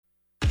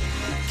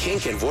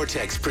Kink and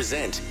Vortex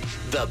present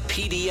the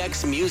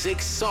PDX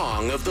Music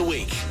Song of the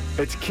Week.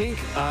 It's Kink.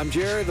 I'm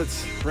Jared.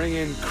 Let's bring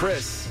in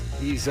Chris.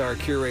 He's our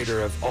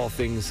curator of all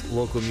things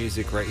local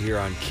music right here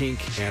on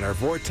Kink. And our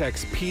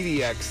Vortex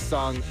PDX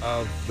Song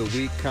of the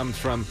Week comes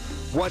from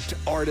what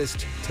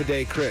artist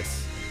today,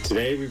 Chris?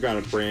 Today we've got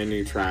a brand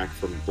new track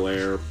from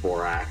Blair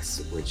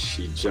Borax, which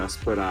she just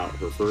put out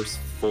her first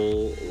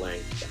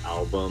full-length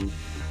album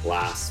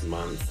last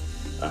month.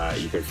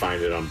 You can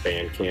find it on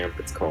Bandcamp.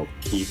 It's called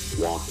Keep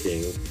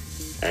Walking.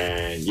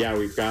 And yeah,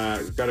 we've got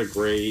a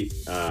great,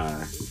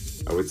 I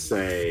would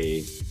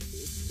say,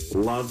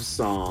 love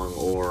song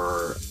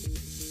or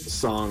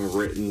song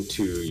written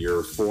to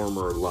your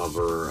former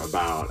lover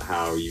about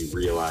how you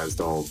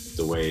realized all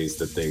the ways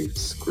that they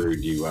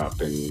screwed you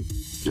up and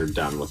you're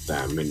done with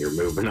them and you're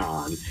moving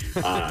on.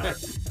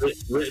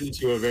 Written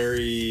to a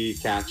very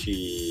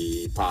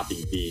catchy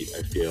poppy beat,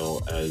 I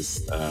feel,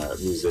 as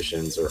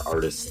musicians or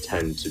artists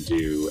tend to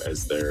do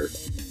as they're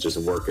just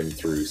working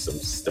through some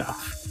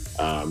stuff.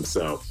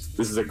 So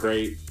this is a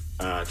great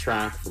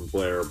track from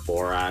Blair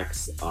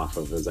Borax off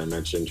of, as I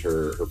mentioned,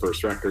 her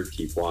first record,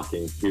 Keep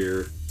Walking.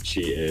 Here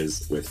she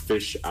is with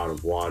Fish Out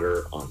of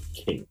Water on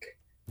Kink.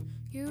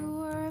 You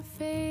were a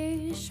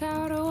fish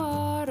out of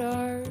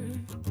water,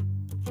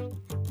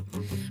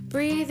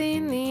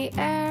 breathing the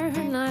air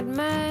not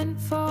meant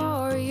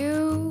for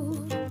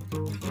you.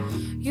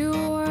 You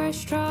were a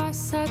straw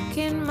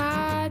sucking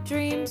my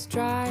dreams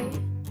dry,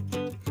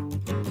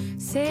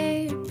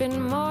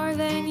 sipping more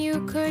than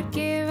you could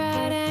give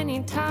at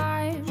any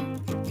time.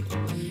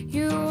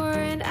 You were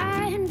an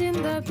end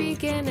in the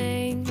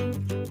beginning,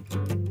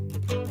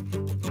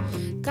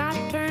 got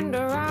turned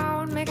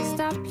around, mixed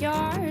up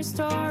your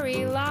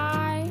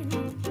storyline.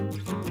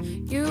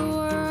 You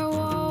were a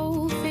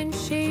wolf in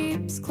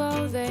sheep's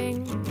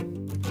clothing,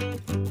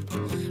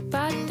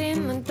 but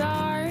in the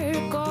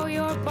dark, oh,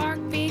 your bark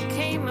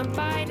became a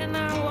bite, and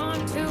I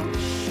want to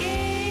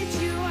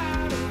get you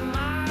out of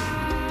my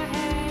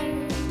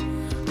head.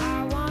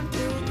 I want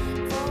to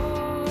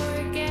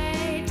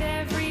forget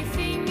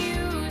everything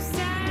you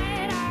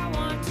said. I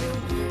want to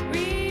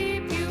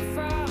rip you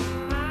from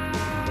my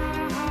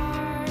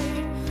heart.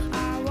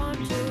 I want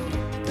to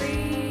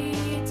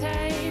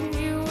pretend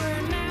you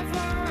were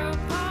never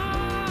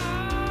apart.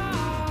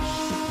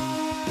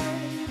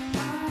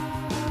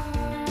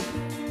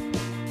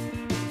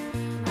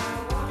 I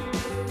want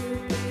to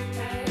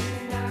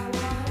pretend I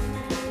want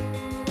to.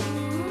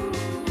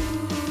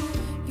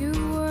 You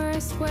were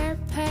a square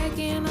peg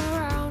in a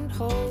round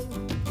hole,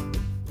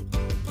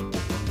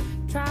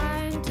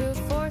 trying to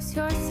force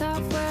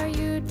yourself where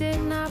you did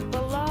not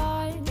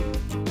belong.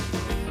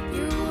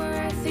 You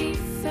were a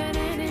thief and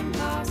an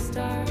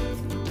imposter,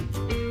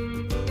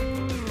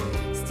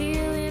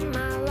 stealing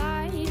my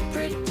light,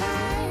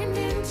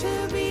 pretending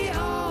to be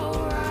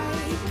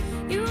alright.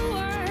 You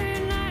were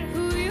not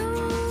who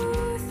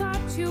you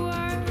thought you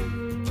were,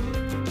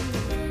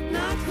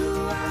 not who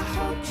I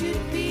hoped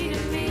you'd be to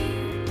me.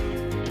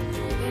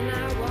 And I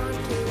want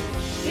to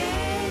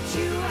get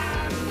you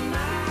out of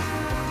my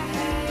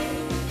head.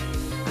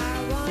 I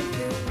want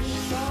to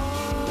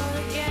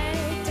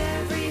forget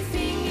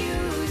everything you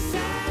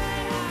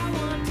said. I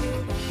want to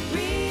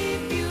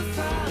rip you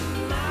from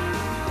my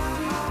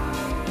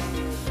heart.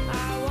 I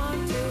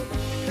want to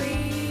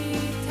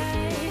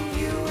pretend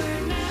you were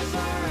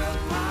never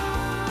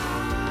apart.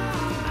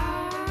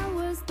 I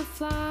was the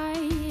fly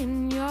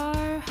in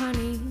your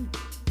honey,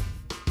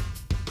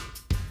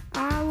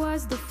 I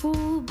was the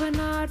fool, but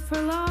not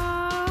for long.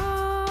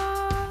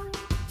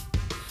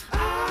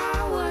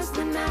 I was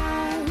the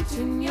gnat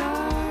in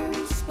your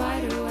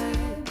spider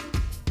web,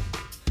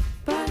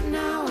 but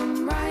now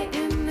I'm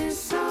writing this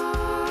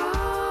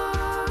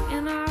song,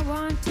 and I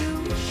want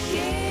to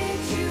get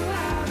you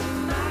out of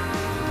my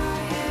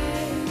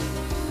head.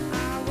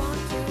 I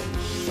want to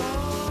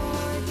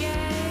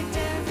forget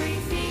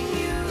everything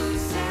you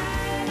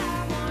said. I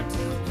want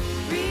to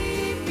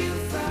rip you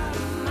from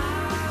my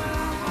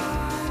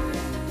heart.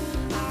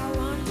 I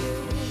want to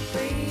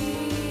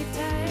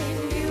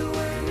pretend you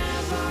were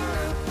never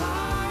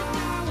apart.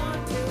 I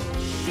want to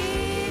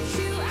get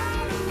you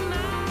out of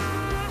my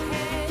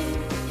head.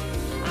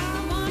 I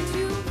want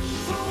to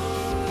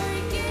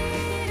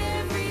forget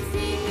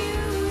everything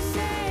you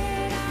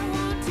said. I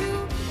want to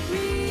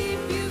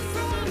rip you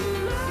from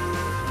my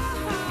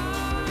heart.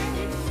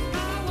 I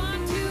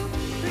want to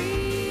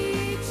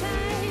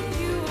pretend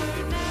you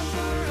were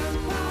never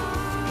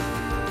apart.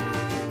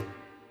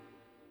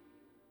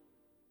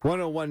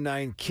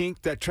 1019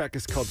 Kink. That track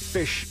is called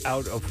Fish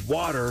Out of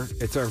Water.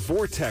 It's our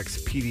Vortex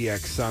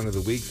PDX Song of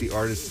the Week. The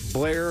artist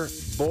Blair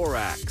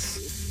Borax.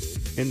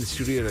 In the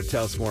studio to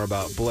tell us more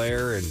about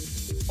Blair and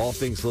all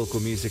things local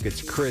music,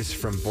 it's Chris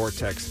from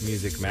Vortex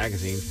Music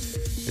Magazine.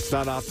 It's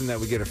not often that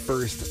we get a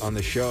first on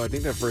the show. I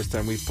think the first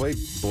time we played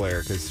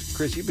Blair, because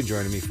Chris, you've been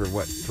joining me for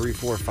what, 3,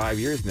 4, 5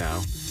 years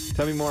now.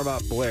 Tell me more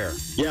about Blair.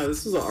 Yeah,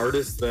 this is an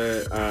artist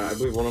that I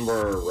believe one of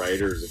our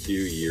writers a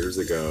few years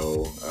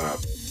ago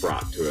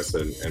brought to us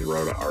and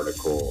wrote an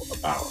article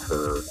about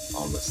her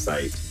on the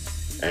site.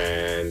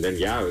 And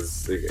then, I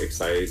was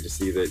excited to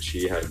see that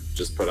she had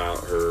just put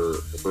out her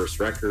first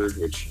record,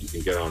 which you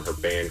can get on her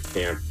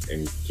Bandcamp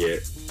and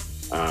get.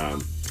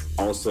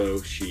 Also,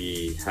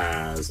 she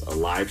has a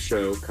live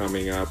show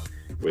coming up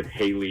with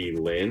Haley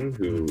Lynn,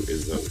 who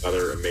is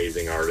another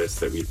amazing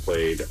artist that we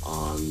played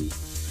on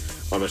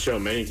the show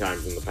many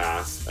times in the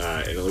past.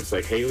 And it looks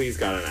like Haley's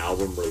got an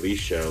album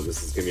release show.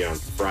 This is going to be on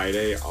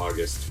Friday,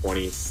 August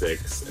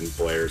 26th, and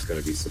Blair's going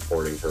to be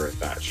supporting her at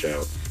that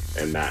show.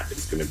 And that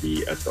is going to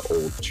be at the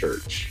Old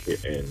Church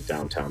in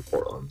downtown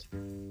Portland.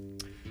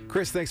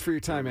 Chris, thanks for your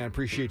time, man.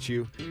 Appreciate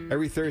you.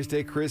 Every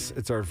Thursday, Chris,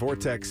 it's our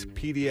Vortex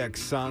PDX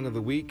Song of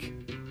the Week.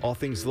 All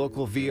things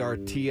local,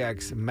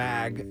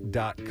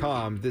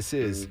 vrtxmag.com. This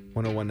is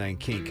 1019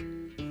 Kink.